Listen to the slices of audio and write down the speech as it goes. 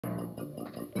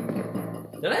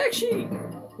Did I actually...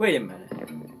 Wait a minute. I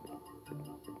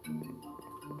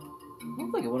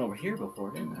looked like I went over here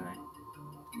before, didn't I?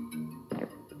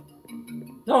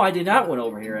 No, I did not went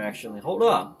over here, actually. Hold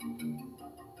up.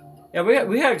 Yeah,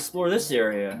 we gotta explore this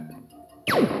area.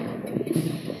 Oh,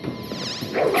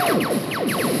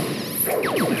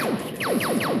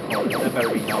 that better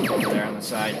be help over there on the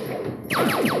side.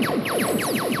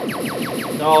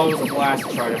 No, it was a blast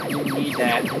charter. You need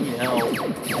that. You need help.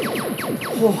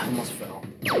 Oh, I almost fell.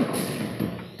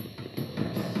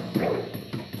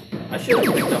 I should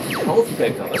have picked up health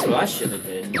pickup. That's what I should have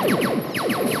did.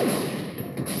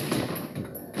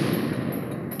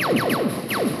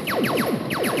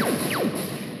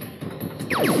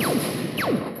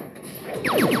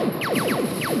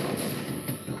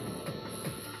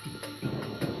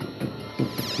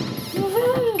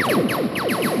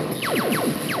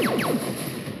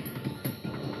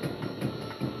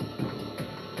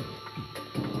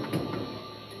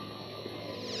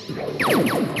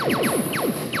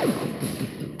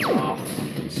 Oh,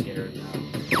 I'm scared now.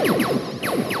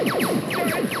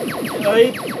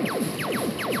 Right?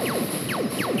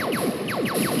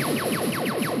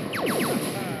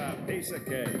 Piece of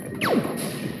cake.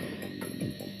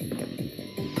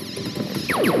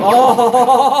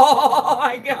 Oh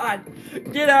my god!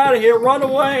 Get out of here! Run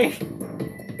away!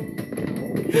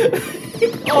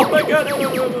 Oh my god! No,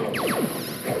 no, no, no.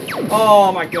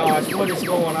 Oh my gosh! What is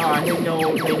going on? They know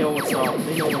what's up.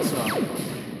 They know what's up.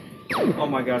 Oh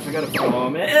my gosh! I gotta follow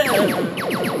him.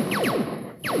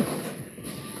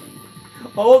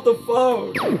 Hold the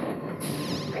phone.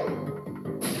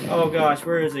 Oh gosh,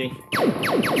 where is he? I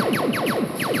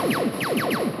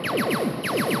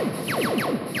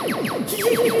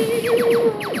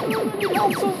need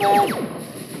help so bad.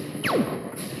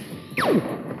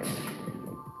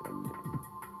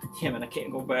 Damn it, I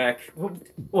can't go back.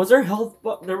 Was there health?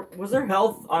 Was there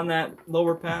health on that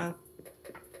lower path?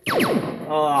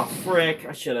 Oh, frick.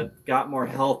 I should have got more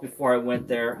health before I went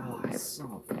there. Oh,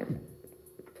 son of a...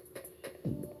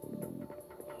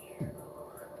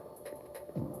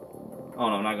 Oh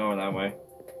no, I'm not going that way.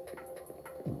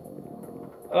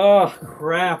 Oh,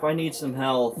 crap. I need some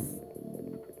health.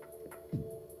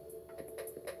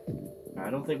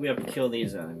 I don't think we have to kill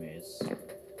these enemies.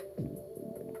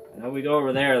 I know we go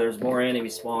over there, there's more enemy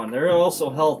spawn. There are also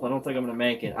health, I don't think I'm going to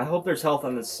make it. I hope there's health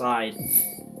on this side.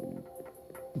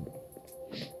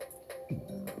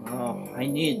 Oh, I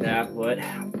need that, but...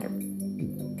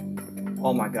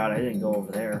 Oh my god, I didn't go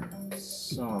over there.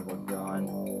 Son of a gun.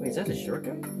 Wait, is that the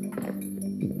shortcut?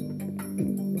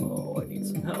 Oh, I need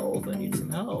some health, I need some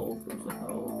health. Where's the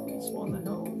health? I spawn the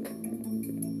health.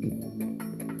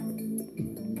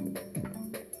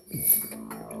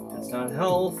 That's not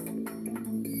health.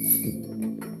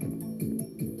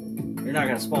 You're not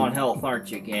gonna spawn health,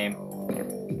 aren't you, game?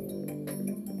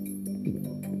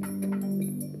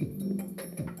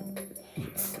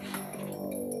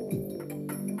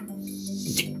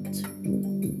 Shit.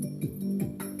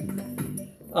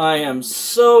 I am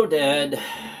so dead.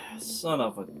 Son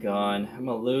of a gun. I'm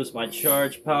gonna lose my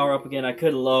charge power up again. I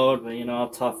could load, but you know, I'll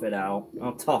tough it out.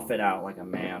 I'll tough it out like a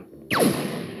man.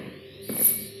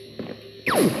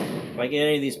 If I get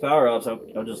any of these power-ups,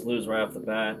 I'll just lose right off the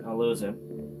bat. I'll lose it.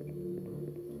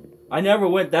 I never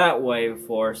went that way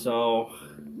before, so...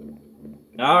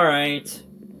 Alright.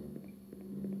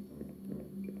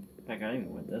 Heck, I didn't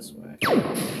even went this way.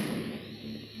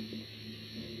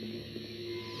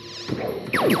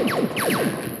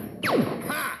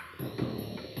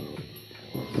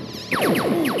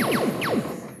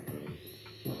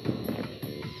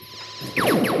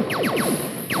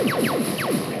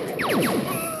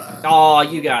 Oh,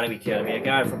 you gotta be kidding me. I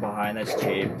got it from behind. That's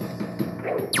cheap.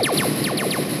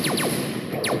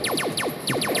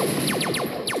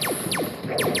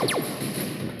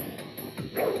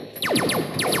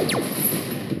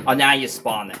 Oh, now you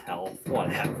spawn the health.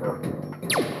 Whatever.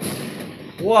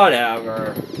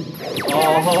 Whatever.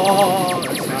 Oh,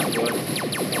 that's not good.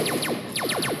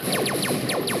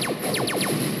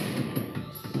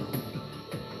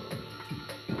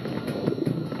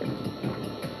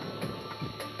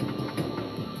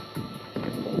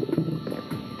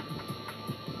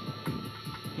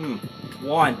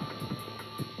 One.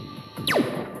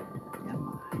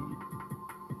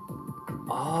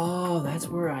 Oh, that's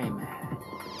where I am at.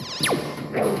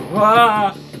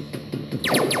 Ah!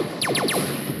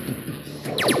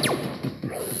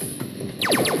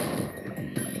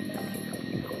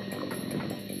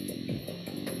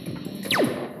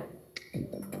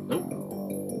 Nope.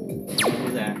 Can't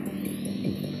do that.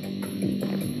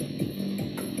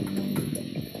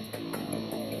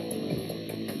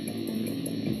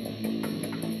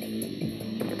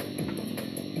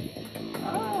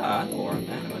 encore,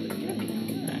 man. I'm at the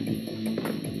beginning.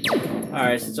 Okay.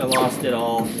 Alright, since I lost it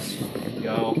all, just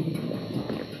go.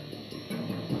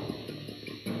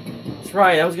 That's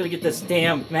right, I was gonna get this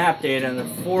damn map data and then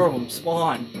 4 of them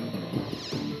spawn.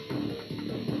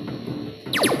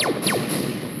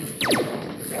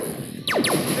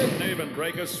 Didn't even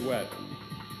break a sweat.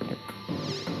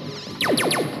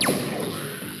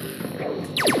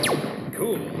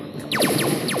 Cool.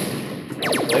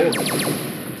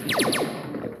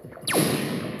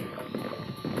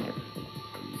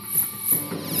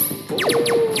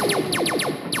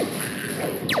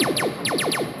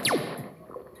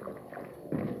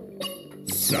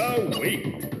 Sweet.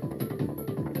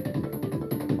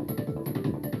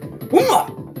 Uma!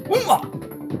 Uma!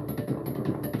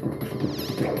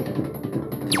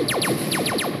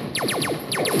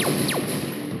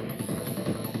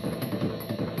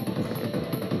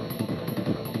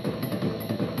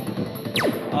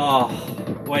 Oh,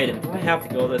 wait, do I have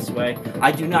to go this way?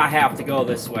 I do not have to go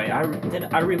this way. I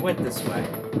re-went this way.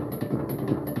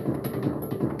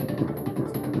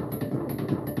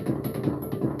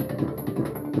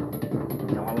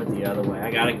 No, I went the other way. I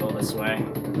gotta go this way.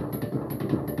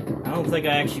 I don't think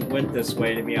I actually went this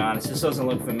way, to be honest. This doesn't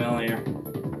look familiar.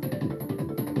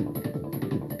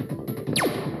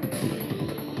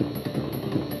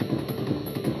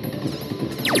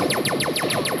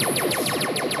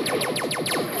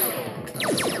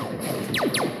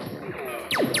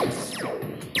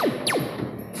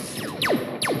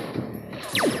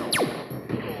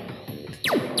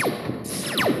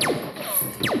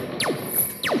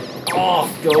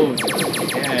 Off goes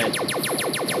his head.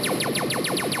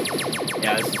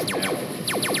 Yeah, this is new.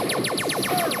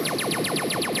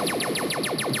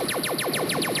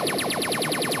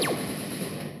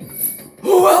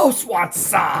 Who else wants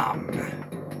some?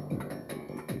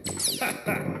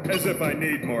 As if I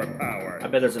need more power. I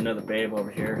bet there's another babe over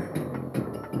here.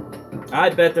 I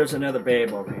bet there's another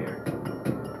babe over here.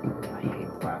 I hate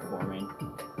platforming.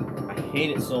 I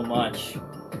hate it so much.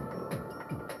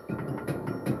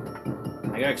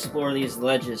 I gotta explore these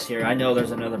ledges here. I know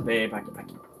there's another babe. I can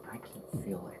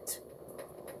feel it.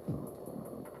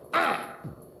 Ah!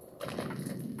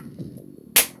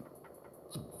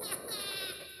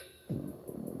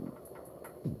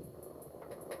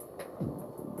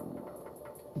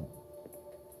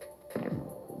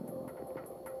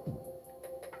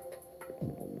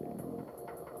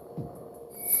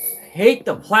 I hate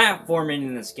the platforming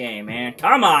in this game, man.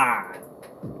 Come on!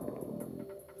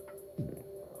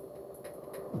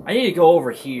 I need to go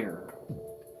over here.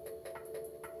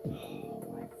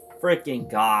 Oh my freaking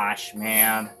gosh,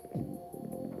 man.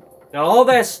 Got all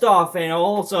that stuff and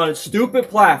all of a sudden stupid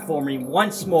platforming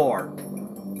once more.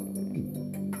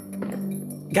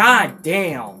 God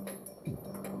damn.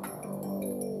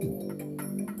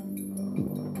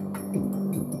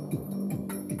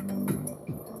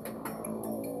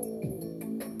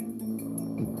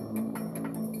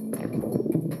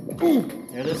 Ooh,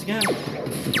 there it is again.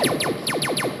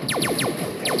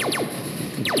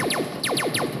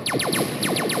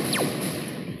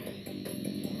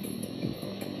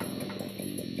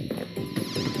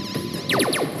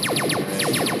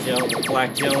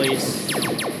 Black jellies.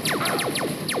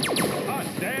 Hot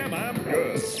damn, I'm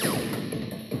good.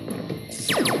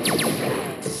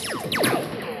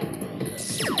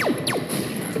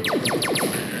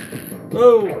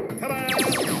 Oh! Ta-da!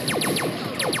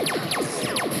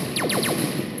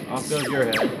 Off goes your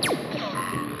head.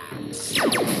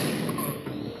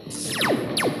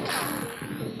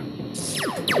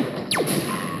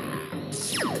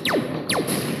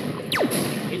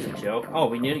 He's a joke. Oh,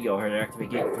 we need to go here to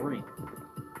activate gate 3.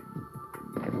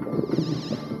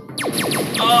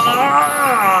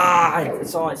 Ah!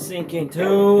 That's all I sink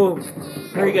into.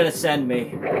 Where are you gonna send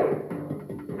me?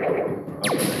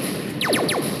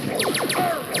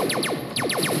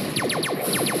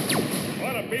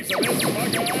 Want a piece of this,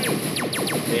 Buckeye?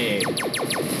 Hey.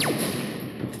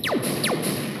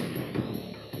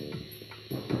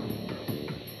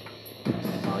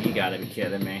 Oh, you gotta be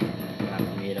kidding me. I have to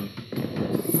meet him.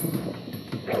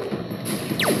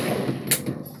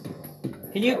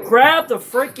 Can you grab the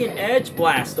freaking edge,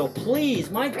 Blasto, please?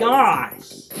 My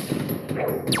gosh!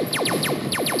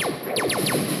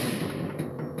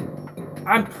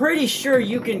 I'm pretty sure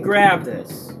you can grab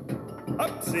this.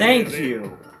 Thank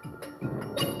you.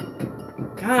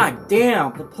 God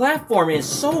damn, the platforming is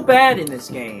so bad in this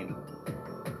game.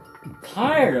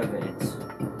 Tired of it.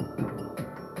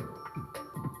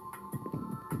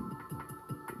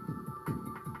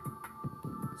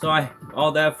 So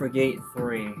all that for gate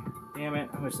 3. Damn it,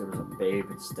 I wish there was a babe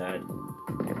instead.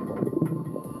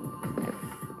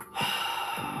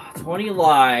 That's 20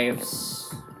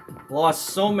 lives. Lost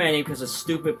so many because of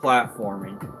stupid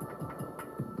platforming.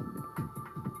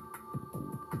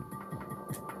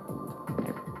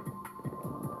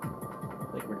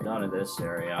 I think we're done in this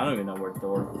area. I don't even know where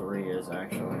door 3 is,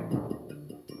 actually.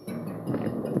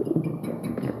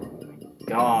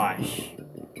 Gosh.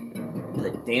 The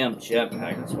damn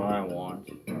jetpack, that's what I want.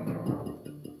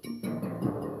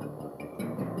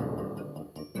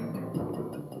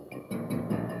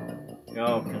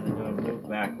 Go, because I'm going to move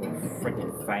back real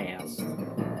freaking fast.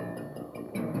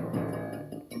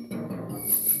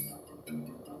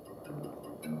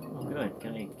 Oh, good.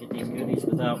 Can I get these goodies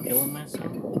without killing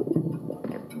myself?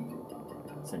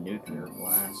 It's a nuclear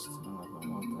blast. I don't know if I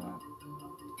want that.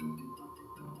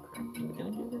 Oh, crap. Can I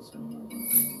do this one?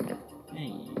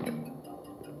 Hey.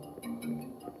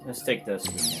 Let's take this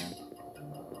again.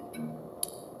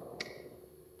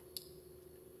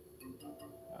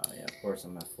 Of course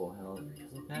I'm at full health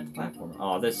because of bad platform.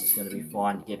 Oh, this is gonna be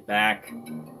fun to get back.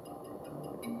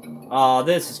 Oh,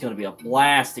 this is gonna be a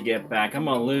blast to get back. I'm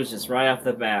gonna lose this right off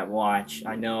the bat. Watch.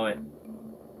 I know it.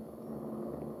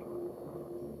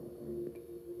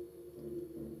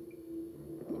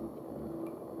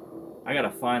 I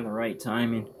gotta find the right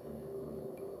timing.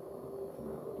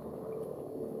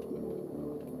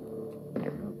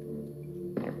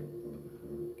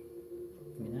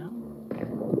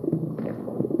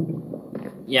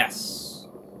 Yes.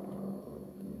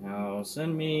 Now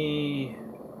send me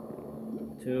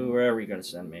to wherever you're gonna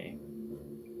send me.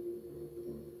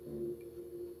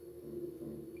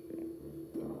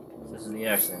 This is the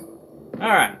exit.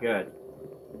 Alright, good.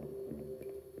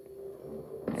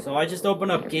 So I just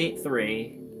opened up gate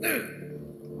 3.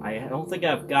 I don't think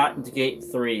I've gotten to gate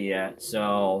 3 yet,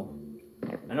 so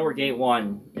I know where gate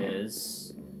 1 is.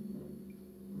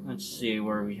 Let's see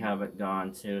where we haven't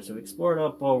gone to. So we explored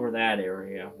up over that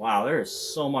area. Wow, there is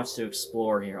so much to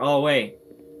explore here. Oh, wait.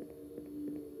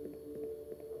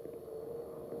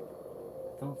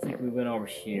 I don't think we went over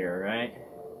here, right?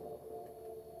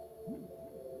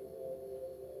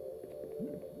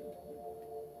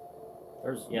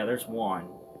 There's one.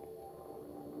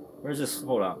 Where's this?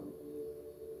 Hold up.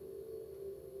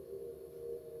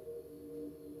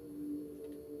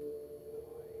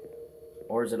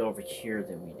 Or is it over here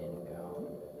that we didn't go?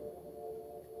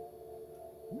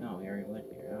 No, we already went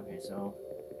here. Okay, so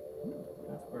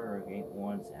that's where our gate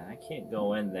 1's at. I can't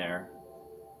go in there.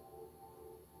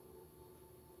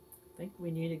 I think we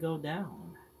need to go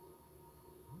down.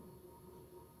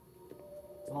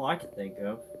 That's all I can think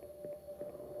of.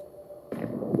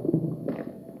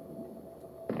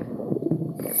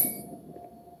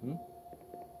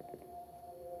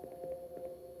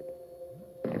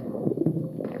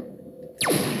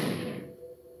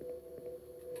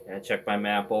 Check my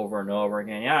map over and over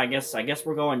again. Yeah, I guess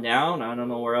we're going down. I don't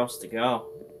know where else to go.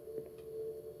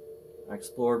 I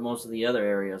explored most of the other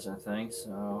areas, I think,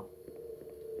 so.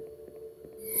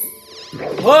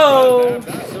 Whoa!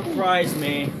 Surprised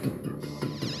me.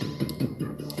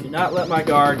 Do not let my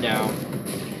guard down.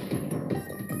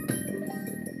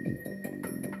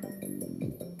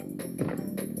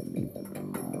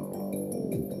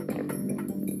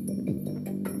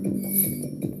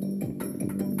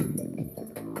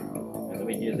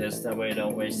 That way I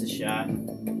don't waste a shot.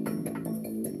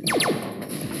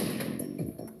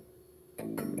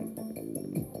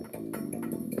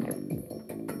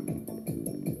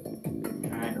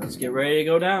 Alright, let's get ready to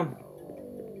go down.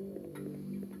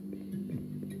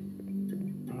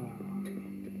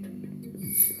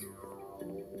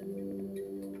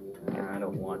 I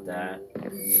don't want that.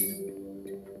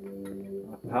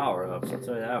 Power ups, I'll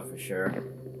tell you that for sure.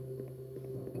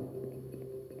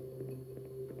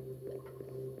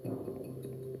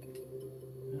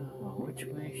 Which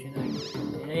way should I go?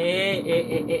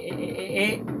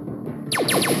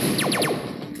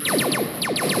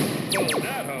 Pull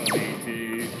that home, E.T.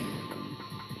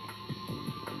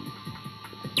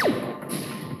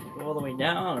 Go all the way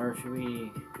down, or should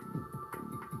we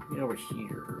get over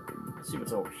here? Let's see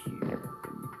what's over here.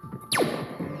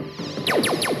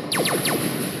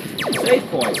 Save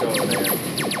points over there.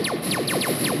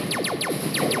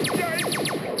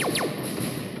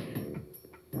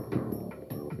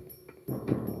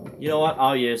 You know what?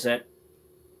 I'll use it.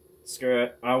 Screw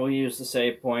it. I will use the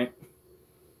save point.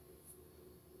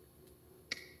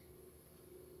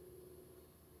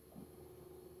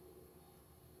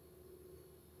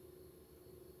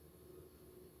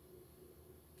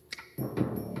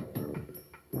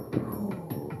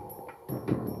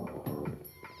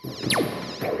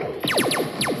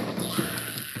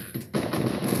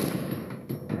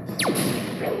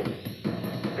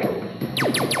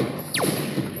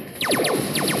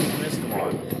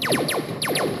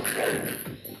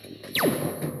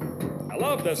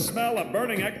 the smell of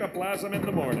burning ectoplasm in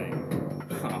the morning.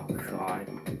 Oh, God.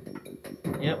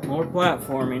 Yep, more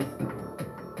platforming.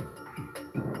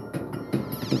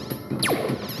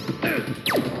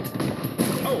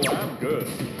 Oh, I'm good.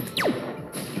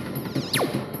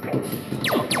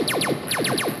 Oh.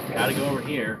 Gotta go over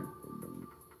here.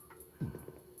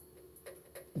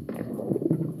 Oh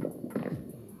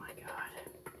my God.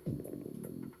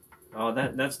 Oh,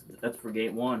 that's for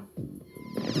gate 1.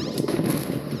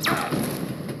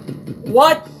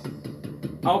 What?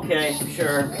 Okay,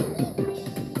 sure.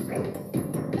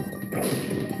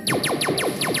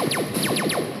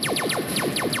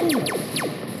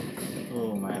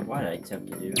 Oh man, why did I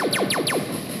attempt to do that?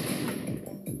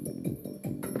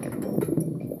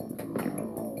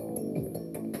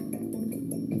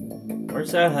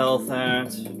 Where's that health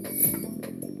at?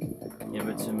 Give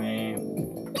it to me.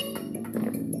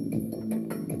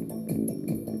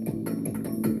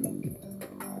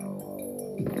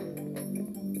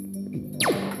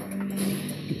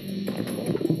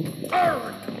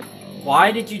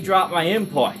 Why did you drop my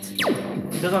input?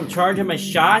 Because I'm charging my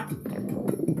shot?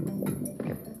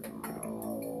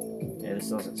 Yeah, this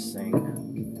doesn't sync.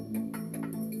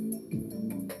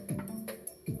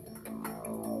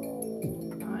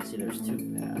 Oh, I see there's 2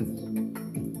 paths.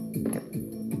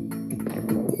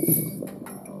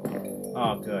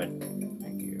 Oh, good.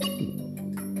 Thank you.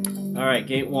 Alright,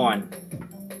 gate 1.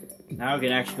 Now we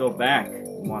can actually go back if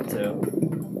we want to.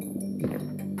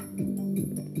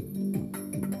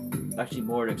 Actually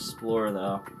more to explore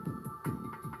though.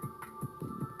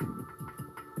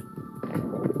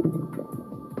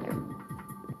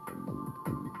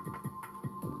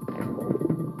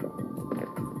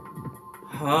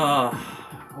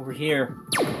 Over here.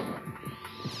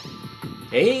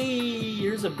 Hey,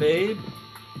 here's a babe.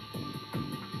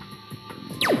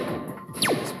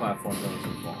 This platform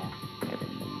doesn't fall.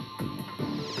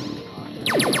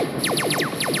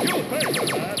 You'll pay for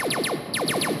that.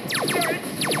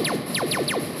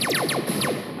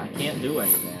 I can't do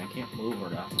anything. I can't move or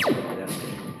nothing.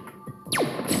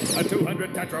 A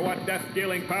 200 tetrawatt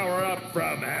death-dealing power-up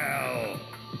from hell.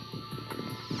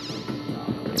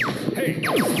 Hey.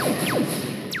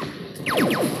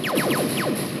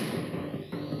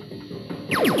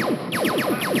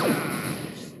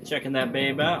 Checking that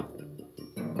babe out.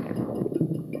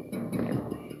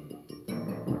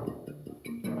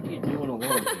 What are you doing alone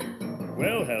here?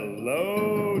 Well,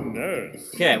 hello, nurse.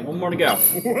 Okay, one more to go.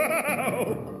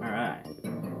 Wow. Alright.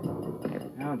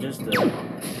 Now just I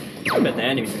bet the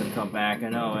enemies are gonna come back, I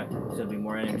know it. There's gonna be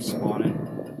more enemies spawning.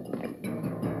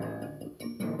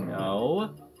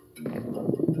 No.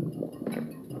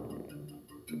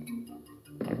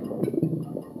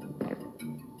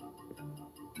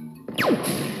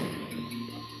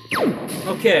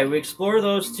 Okay, we explored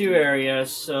those 2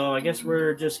 areas, so I guess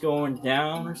we're just going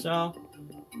down or so.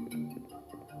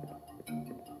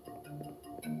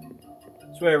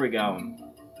 So where are we going?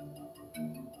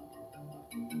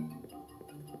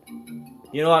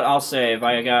 You know what? I'll save.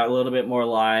 I got a little bit more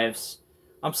lives.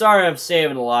 I'm sorry I'm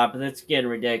saving a lot, but it's getting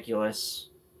ridiculous.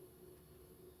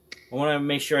 I want to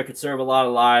make sure I conserve a lot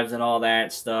of lives and all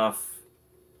that stuff.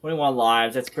 21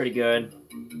 lives, that's pretty good.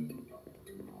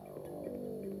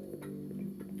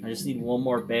 I just need one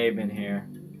more babe in here.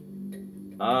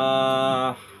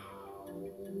 Oh,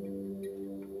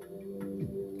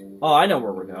 I know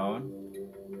where we're going.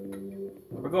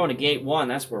 We're going to gate 1,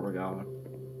 that's where we're going.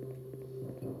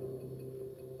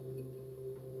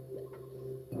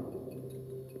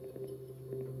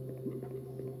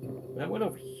 That went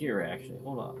over here, actually.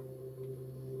 Hold on.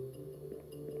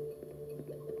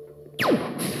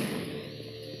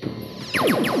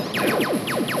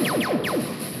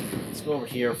 Let's go over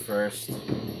here first.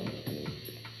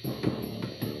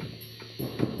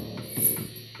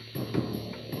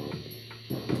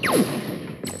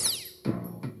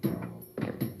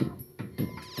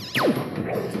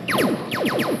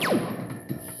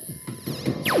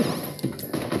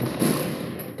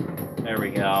 There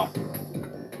we go.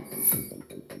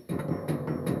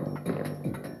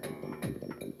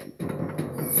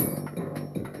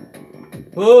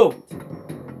 Ooh!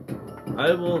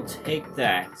 I will take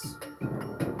that.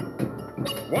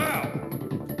 Wow.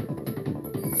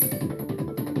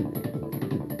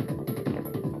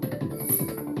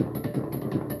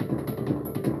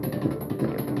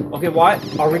 Okay, what?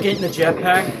 Are we getting the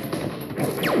jetpack?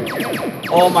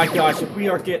 Oh my gosh, if we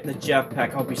are getting the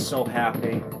jetpack, I'll be so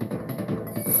happy.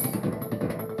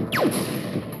 I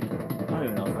don't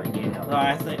even know if I need help. No,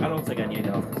 I don't think I need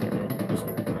help because I did.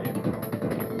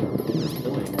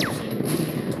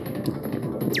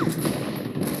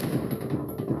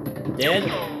 Dead?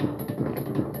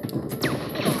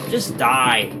 Just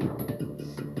die.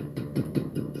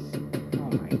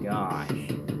 Oh my gosh.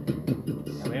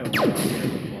 Yeah, we haven't been here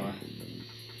before.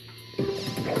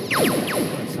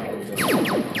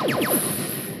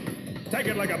 Take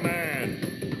it like a man.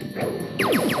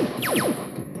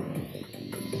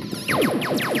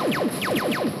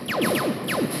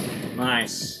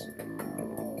 Nice.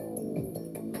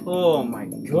 Oh my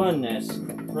goodness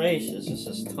gracious, this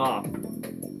is tough.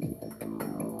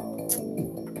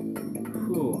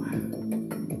 Whew.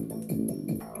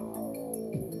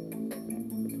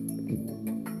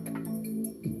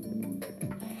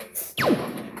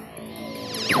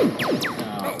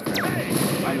 Oh,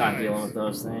 I'm not dealing with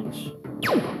those things.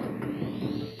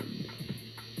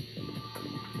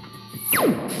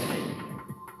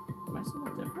 Am I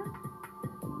somewhat different?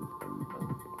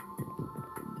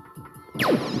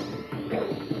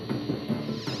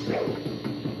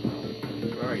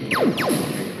 Where are you?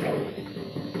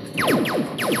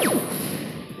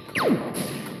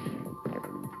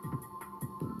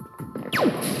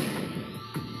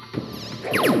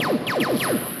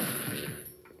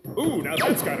 Ooh, now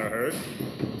that's gotta hurt.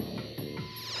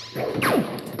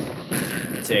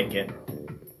 Take it.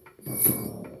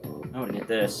 I want to get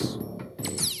this.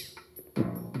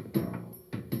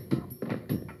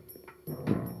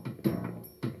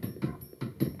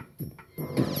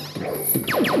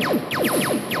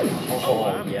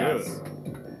 Oh, yes.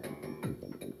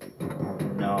 Oh,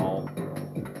 no.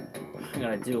 I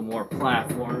gotta do more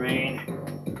platforming.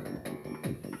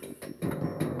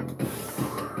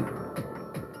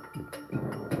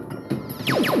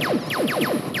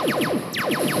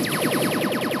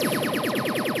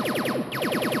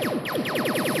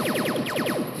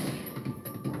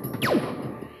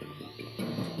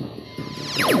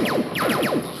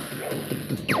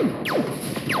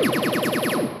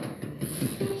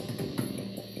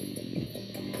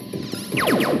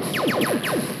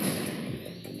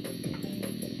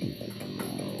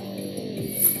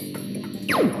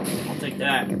 I'll take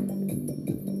that.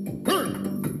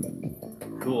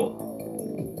 Cool.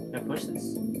 Can I push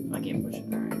this? I can't push it.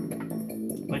 Alright.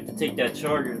 I'd like to take that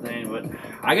charger thing, but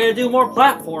I gotta do more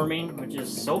platforming, which is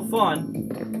so fun.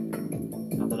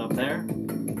 Nothing up there.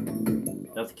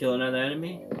 Have to kill another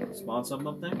enemy. Spawn something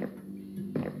up there.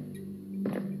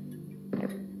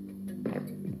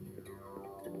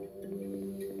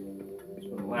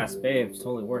 So the last babe's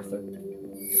totally worth it.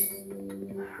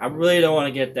 I really don't want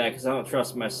to get that because I don't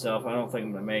trust myself. I don't think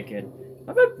I'm gonna make it.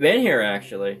 I've been here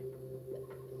actually.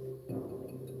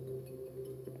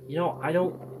 You know, I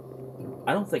don't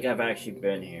think I've actually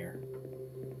been here.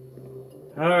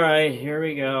 Alright, here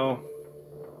we go.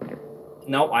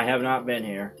 Nope, I have not been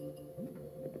here.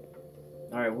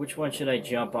 Alright, which one should I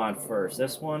jump on first?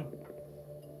 This one?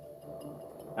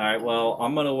 Alright, well,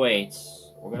 I'm gonna wait.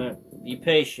 We're gonna be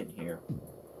patient here.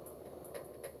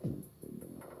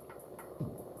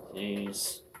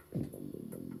 Jeez.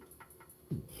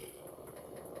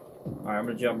 Alright, I'm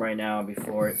gonna jump right now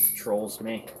before it trolls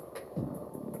me.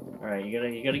 Alright,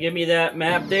 you gonna give me that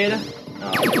map data?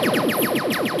 Oh.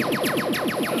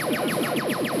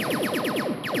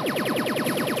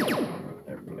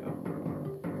 There we go.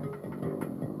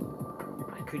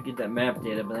 I could get that map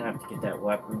data, but I have to get that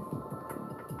weapon.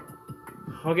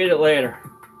 I'll get it later.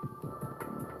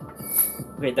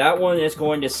 Okay, that one is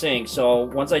going to sink, so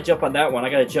once I jump on that one, I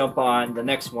gotta jump on the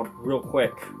next one real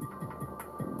quick.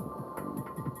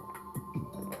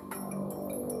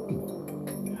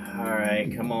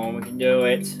 Alright, come on, we can do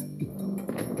it.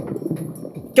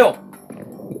 Go!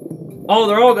 Oh,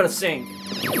 they're all gonna sink!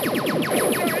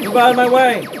 Move out of my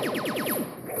way!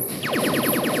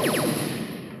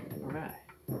 Alright.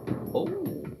 Oh,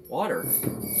 water.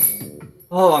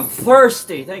 Oh, I'm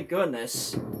thirsty, thank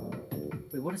goodness.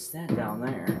 Wait, what is that down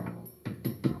there?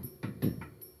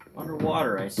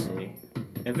 Underwater, I see.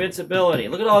 Invincibility.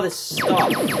 Look at all this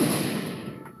stuff.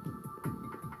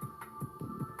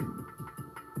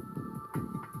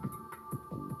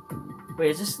 Wait,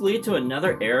 does this lead to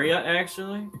another area,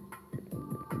 actually?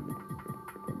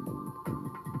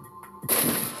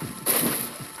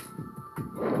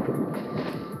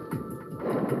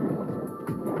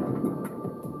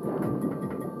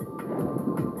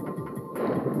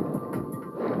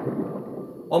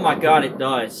 Oh my god, it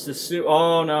does.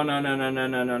 Oh,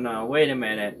 no. Wait a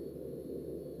minute.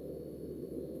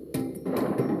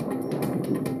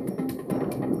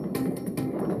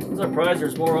 I'm surprised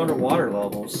there's more underwater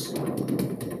levels.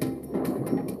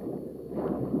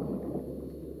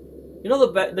 You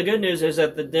know, the good news is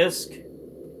that the disc,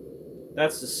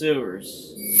 that's the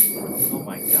sewers. Oh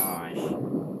my gosh.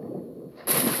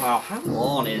 Wow, how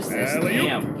long is this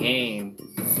damn game?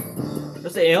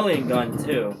 There's the alien gun,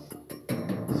 too.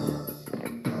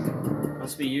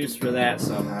 Must be used for that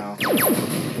somehow.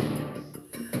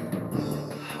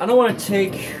 I don't want to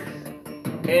take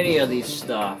any of these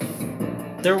stuff.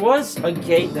 There was a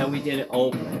gate that we didn't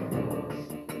open.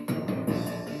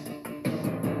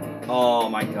 Oh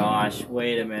my gosh,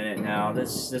 wait a minute now.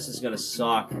 This is gonna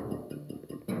suck.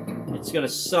 It's gonna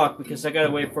suck because I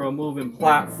gotta wait for a moving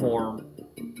platform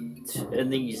in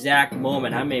the exact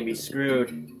moment. I may be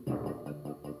screwed.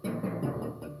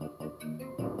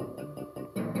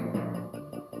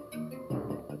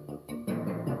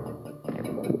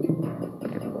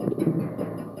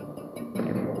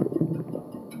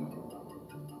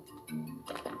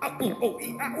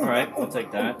 Alright, I'll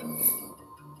take that.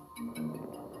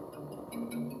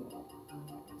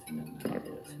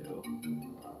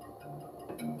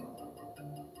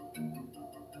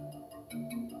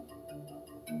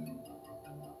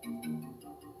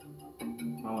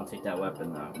 I want to take that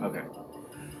weapon though. Okay.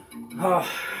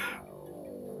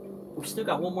 We still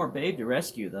got one more babe to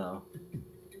rescue though.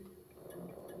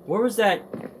 Where was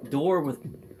that door with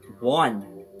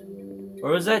one?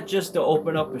 Or was that just to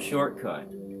open up a shortcut?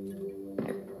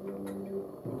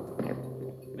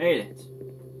 Made it.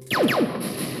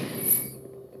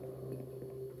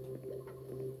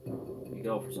 We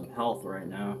go for some health right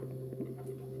now.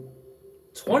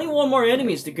 21 more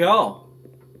enemies to go.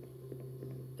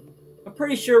 I'm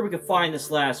pretty sure we can find this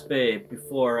last babe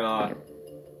before I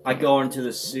go into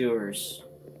the sewers.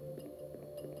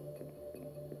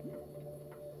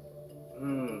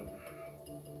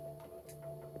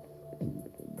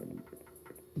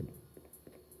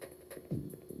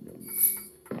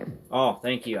 Oh,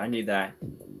 thank you. I need that.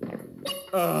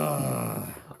 Oh,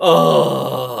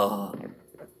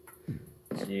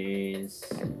 jeez.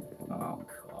 Oh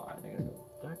God, I gotta go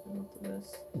back into this.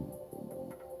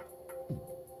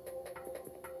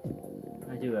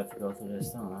 I do have to go through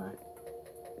this, don't I?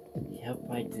 Yep,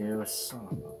 I do.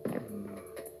 Son of a...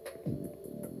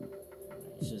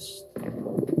 It's just...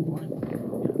 What?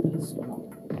 This. Come on.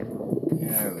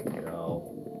 There we go.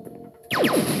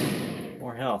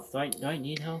 More health. Do I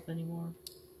need health anymore?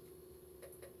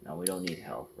 No, we don't need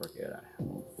health. We're good on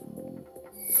health.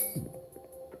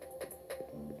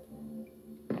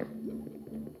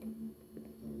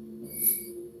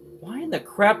 Why in the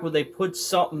crap would they put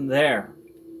something there?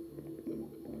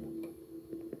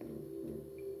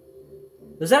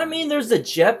 Does that mean there's a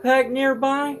jetpack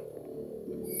nearby?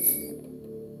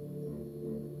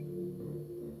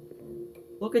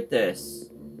 Look at this.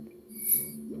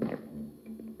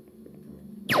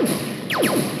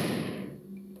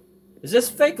 Is this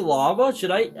fake lava? Should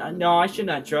I? No, I should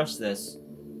not trust this.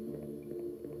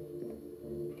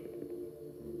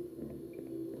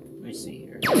 Let me see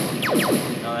here.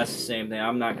 No, that's the same thing.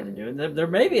 I'm not gonna do it. There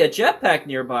may be a jetpack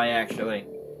nearby, actually.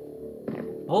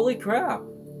 Holy crap.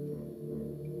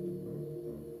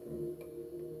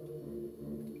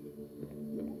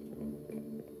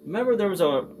 Remember there was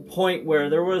a point where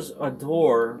there was a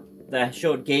door that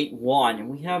showed gate 1, and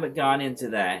we haven't gone into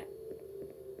that.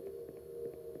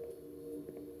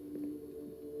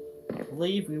 I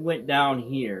believe we went down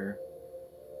here.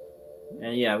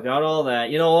 And yeah, we got all that.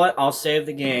 You know what? I'll save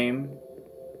the game.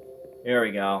 There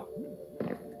we go.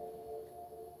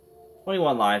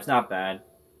 21 lives, not bad.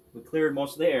 We cleared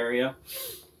most of the area.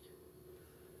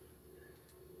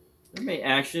 There may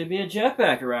actually be a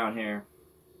jetpack around here.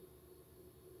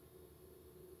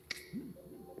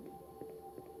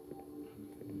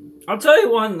 I'll tell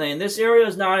you one thing, this area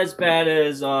is not as bad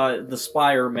as the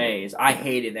Spire Maze. I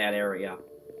hated that area.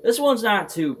 This one's not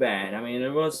too bad. I mean,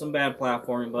 there was some bad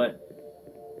platforming, but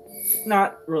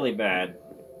not really bad.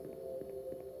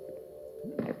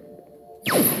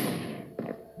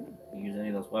 Use any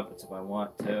of those weapons if I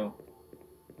want to.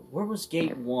 Where was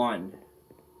gate 1?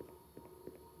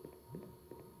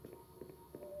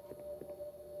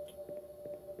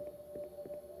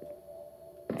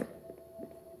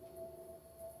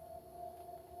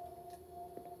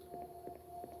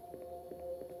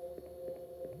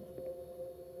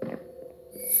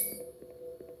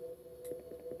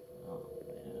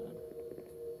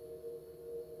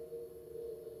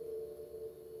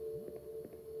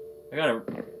 I gotta...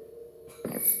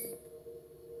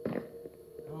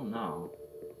 Oh no.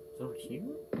 It's over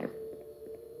here?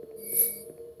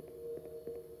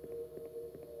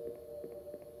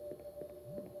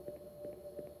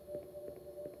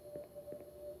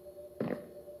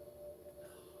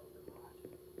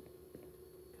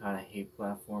 God, I hate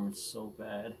platforms so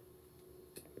bad.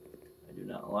 I do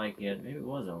not like it. Maybe it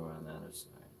was over on the other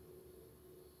side.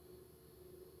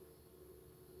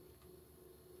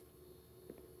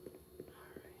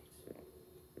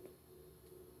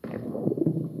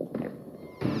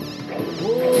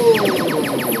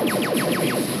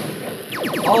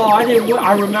 Oh, I didn't.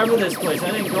 I remember this place. I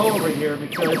didn't go over here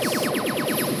because,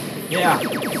 yeah, so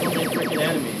many freaking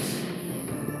enemies,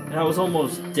 and I was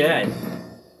almost dead.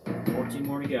 14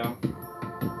 more to go.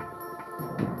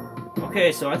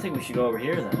 Okay, so I think we should go over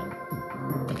here then.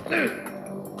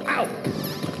 Ow!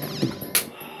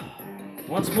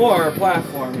 Once more,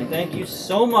 platforming. Thank you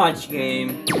so much,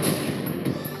 game.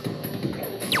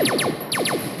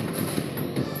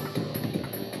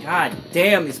 God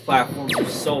damn, these platforms are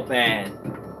so bad.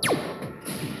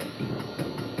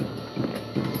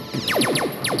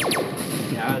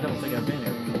 Yeah, I don't think I've been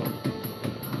here before.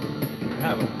 Or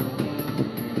have I?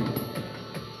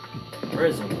 Where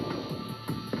is he?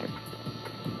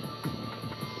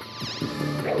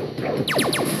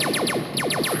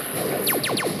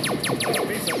 A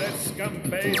piece of that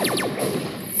scumbag.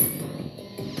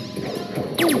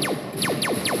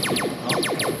 Oh.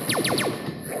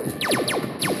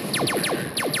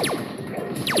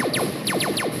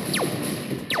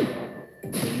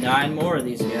 9 more of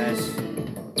these guys.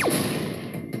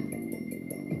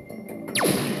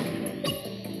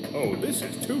 Oh, this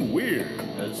is too weird.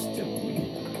 That's too weird.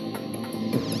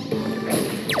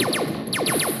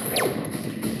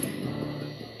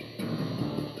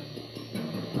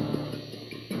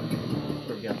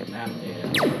 Where we got the map data?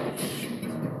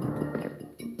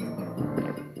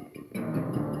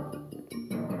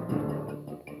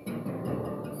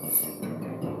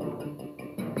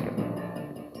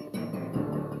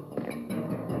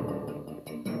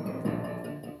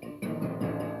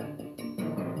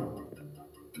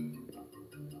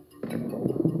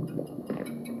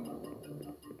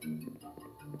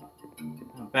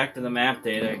 Back to the map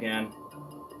data again.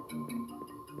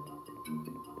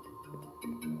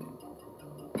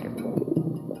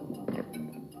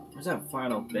 Where's that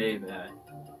final babe at?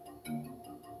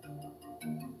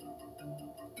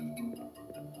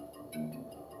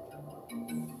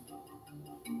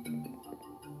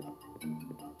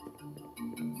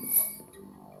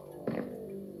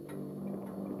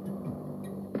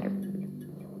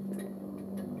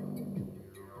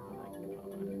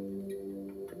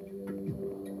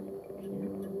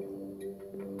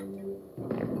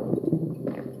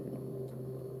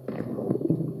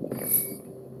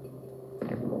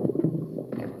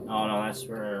 Oh no, that's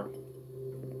where.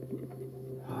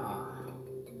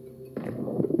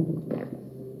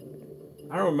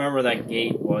 I don't remember where that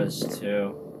gate was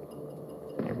too.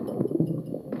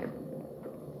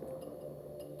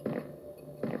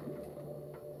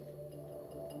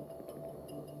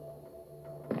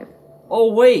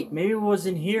 Oh wait, maybe it was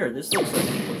in here. This looks like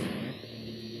it was in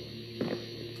here.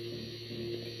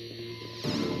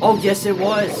 Oh yes, it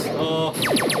was.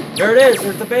 There it is.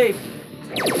 There's the babe.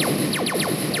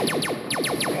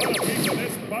 What a piece of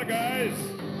this, bug eyes.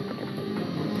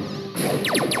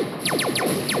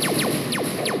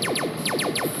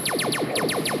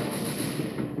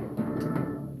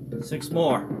 6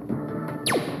 more.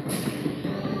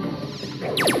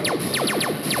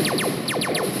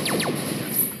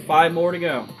 Five more to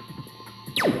go.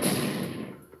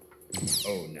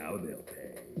 Oh, now they'll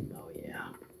pay. Oh yeah.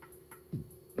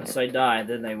 Unless I die,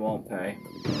 then they won't pay.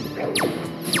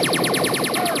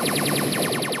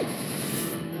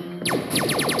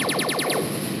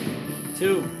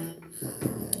 Two.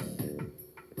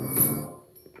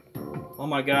 Oh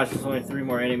my gosh, there's only 3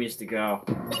 more enemies to go.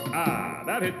 Ah,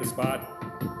 that hit the spot.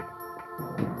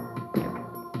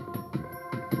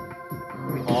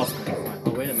 Awesome.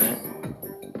 Oh, wait a minute.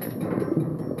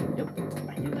 Yep,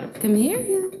 I knew that. Come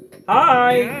here.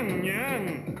 Hi! Yang,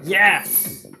 yang.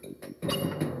 Yes!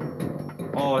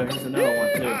 Oh, here's another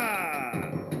one, too. Ah.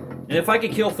 And if I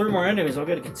could kill 3 more enemies, I'll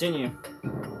get to continue.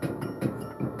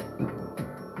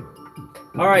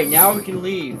 Alright, now we can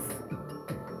leave.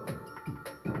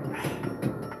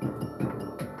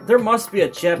 There must be a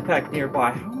jetpack nearby.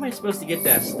 How am I supposed to get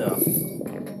that stuff?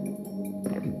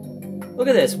 Look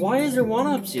at this. Why is there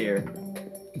 1-ups here?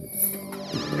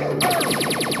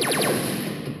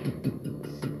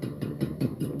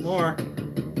 More.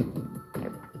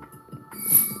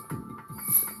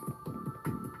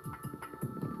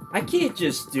 I can't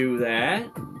just do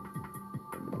that.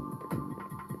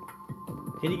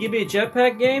 Can you give me a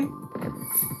jetpack, game?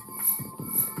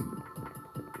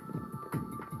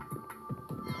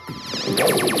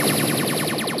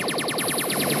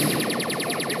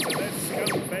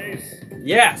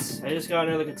 Yes! I just got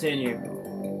another continue.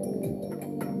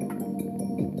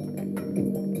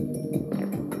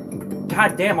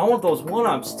 God damn, I want those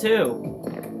 1-ups too.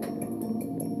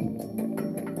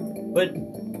 But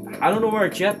I don't know where a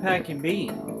jetpack can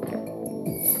be.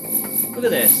 Look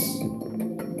at this.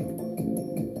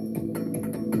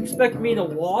 You expect me to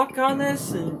walk on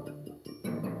this and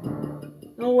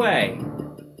No way.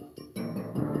 I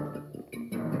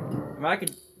mean, I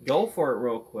could go for it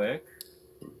real quick.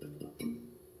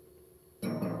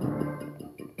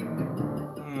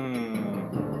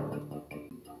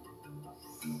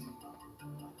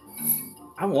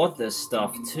 I want this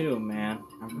stuff too, man.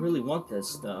 I really want this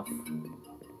stuff.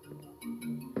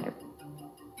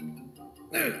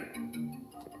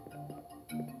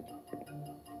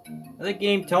 The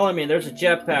game telling me there's a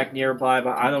jetpack nearby,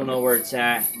 but I don't know where it's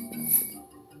at.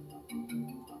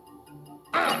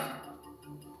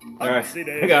 Alright,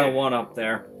 I got a one up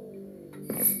there.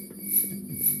 I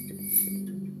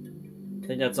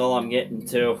think that's all I'm getting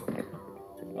to.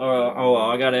 Oh well,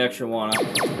 I got an extra one up.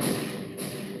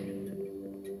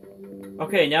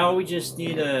 Okay, now we just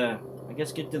need to, I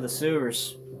guess, get to the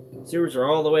sewers. Sewers are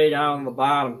all the way down on the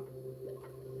bottom.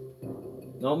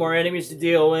 No more enemies to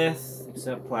deal with,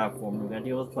 except platforming. We gotta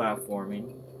deal with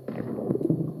platforming.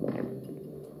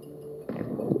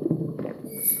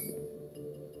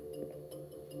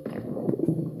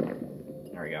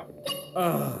 There we go.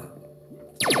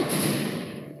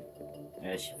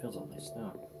 Yeah, she fills all my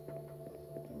stuff.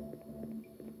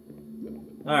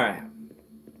 Alright.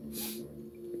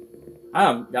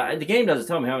 The game doesn't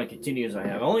tell me how many continues I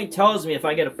have. It only tells me if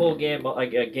I get a full game,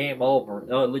 like a game over,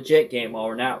 a legit game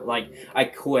over, not like I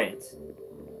quit.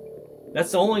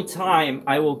 That's the only time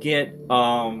I will get,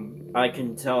 I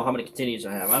can tell how many continues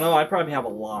I have. I know I probably have a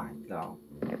lot, though.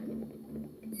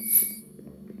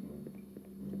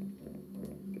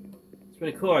 It's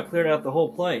pretty cool, I cleared out the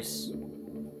whole place.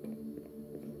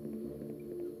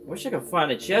 Wish I could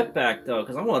find a jetpack, though,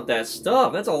 because I want that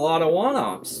stuff. That's a lot of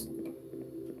one-ups.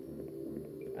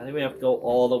 I think we have to go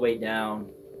all the way down.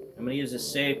 I'm going to use a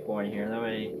save point here. That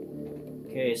way, in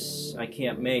case I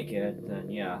can't make it,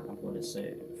 then yeah, I'm going to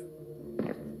save.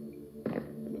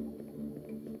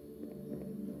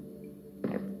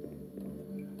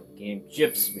 Game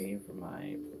gyps me for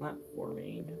my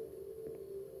platforming.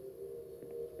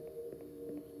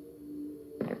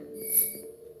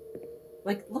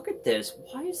 Like, look at this.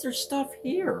 Why is there stuff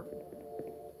here?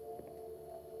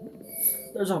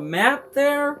 There's a map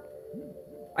there?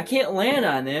 I can't land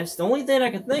on this. The only thing I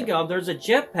can think of, there's a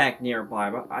jetpack nearby,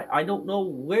 but I don't know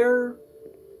where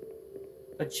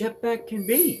a jetpack can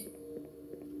be.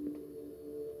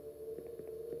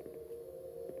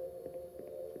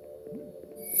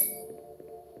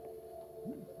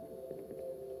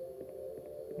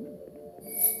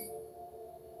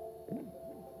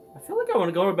 I feel like I want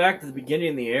to go back to the beginning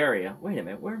of the area. Wait a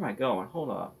minute, where am I going? Hold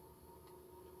on.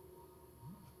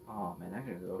 Oh man, I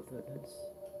gotta go through this.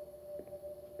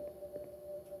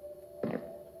 I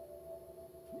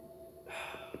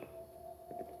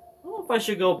don't know if I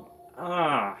should go.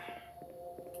 How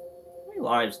many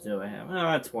lives do I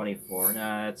have? 24.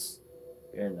 Nah, that's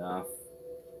good enough.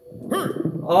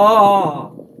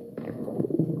 Oh!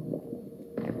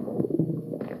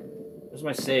 Where's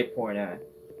my save point at?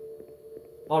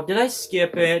 Oh, did I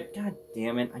skip it? God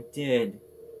damn it, I did.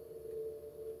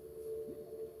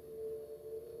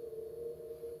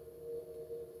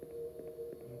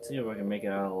 Let's see if I can make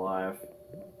it out alive.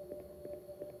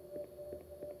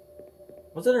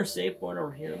 Wasn't there a save point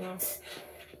over here, though?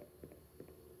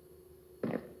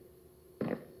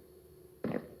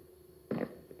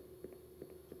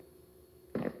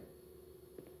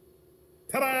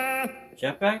 Ta-da!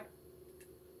 Jetpack?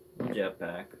 No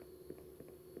jetpack.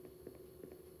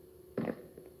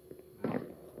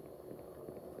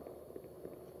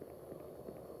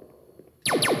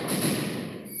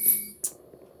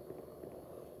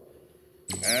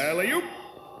 Alley-oop!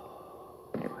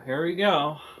 Here we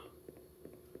go.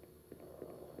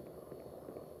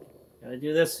 Gotta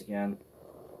do this again.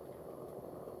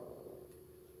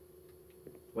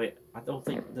 Wait, I don't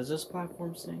think... Does this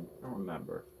platform sing? I don't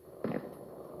remember.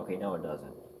 Okay, no it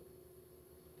doesn't.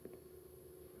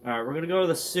 Alright, we're gonna go to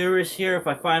the sewers here. If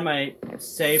I find my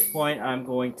save point, I'm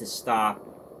going to stop.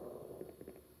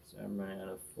 So I'm running out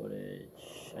of footage.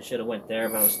 I should have went there,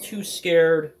 but I was too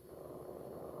scared.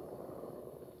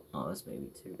 Oh, that's maybe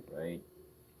too bright.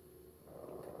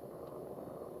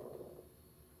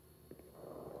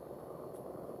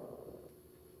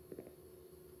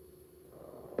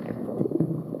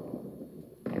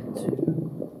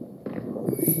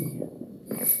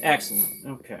 Excellent.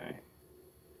 Okay.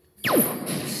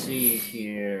 Let's see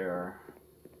here.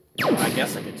 I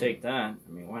guess I could take that.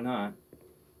 I mean, why not?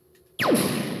 Got a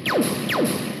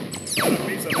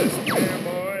piece of this, yeah,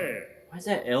 boy. Why is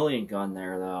that alien gun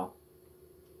there, though?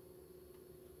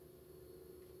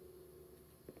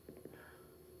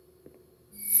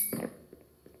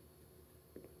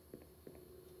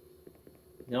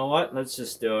 You know what? Let's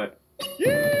just do it.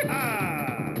 Yeah!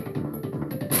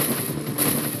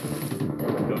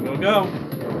 go.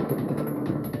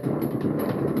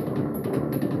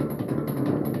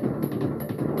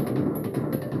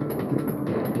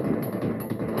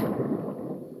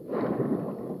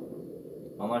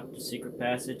 Unlock the secret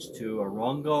passage to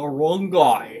Aronga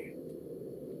Rongai.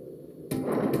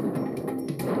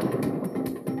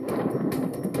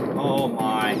 Oh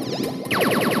my.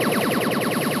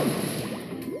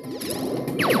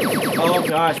 Oh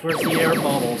gosh, where's the air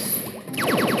bubbles?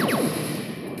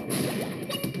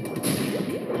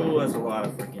 Ooh, that's a lot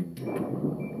of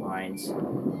freaking mines.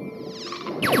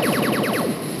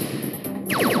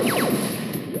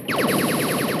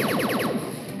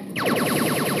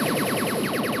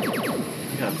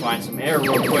 I gotta find some air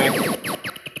real quick.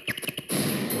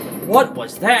 What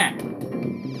was that?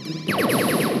 I'm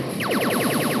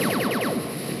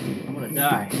gonna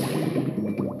die.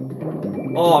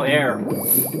 Oh, air.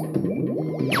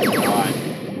 God.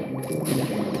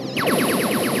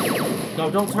 No,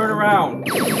 don't turn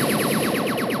around.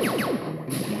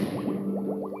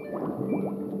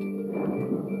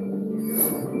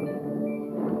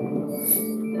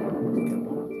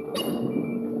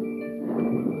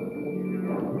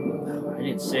 I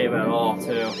didn't save at all,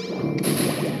 too.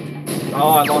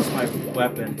 Oh, I lost my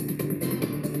weapon.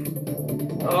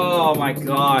 Oh my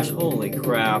gosh, holy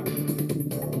crap.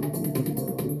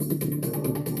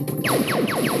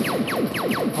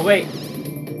 Oh wait.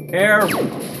 Air.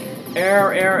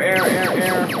 Air, air, air, air,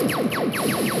 air. Get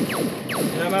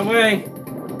out of my way.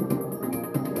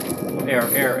 Air,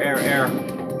 air, air, air.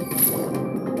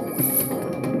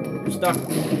 You're stuck.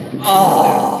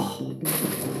 Oh!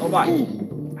 Oh my.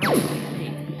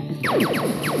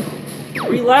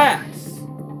 Relax.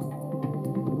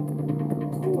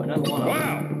 Ooh, another one.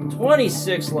 Wow.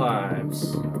 26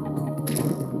 lives.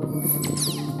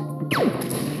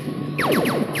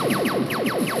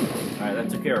 Alright, that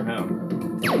took care of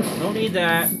him. Don't need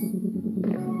that.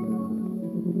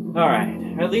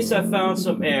 Alright, at least I found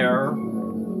some air.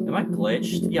 Am I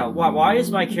glitched? Yeah, why is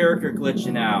my character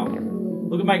glitching out?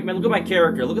 Look at my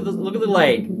character. Look at the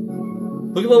leg.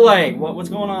 Look at the leg. What's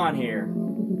going on here?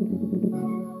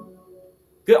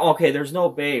 Good. Okay, there's no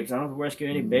babes. I don't have to rescue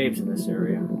any babes in this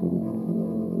area.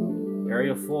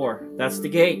 Area 4. That's the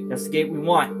gate. That's the gate we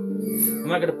want. I'm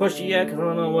not going to push it yet because I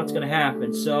don't know what's going to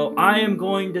happen. So I am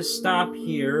going to stop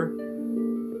here.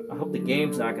 I hope the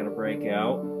game's not going to break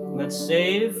out. Let's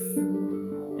save.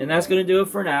 And that's going to do it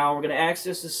for now. We're going to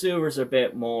access the sewers a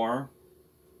bit more.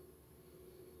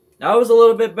 That was a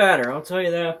little bit better. I'll tell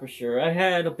you that for sure. I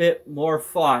had a bit more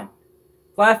fun.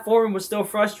 Platforming was still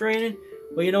frustrating.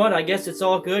 But you know what? I guess it's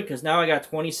all good because now I got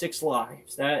 26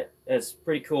 lives. That's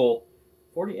pretty cool.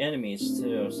 40 enemies,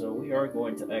 too, so we are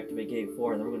going to activate Gate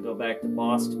 4, and then we're going to go back to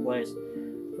Bosc's place. I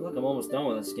feel like I'm almost done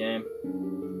with this game.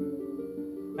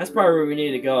 That's probably where we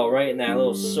need to go, right in that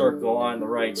little circle on the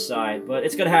right side, but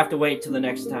it's going to have to wait till the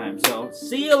next time, so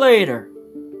see you later!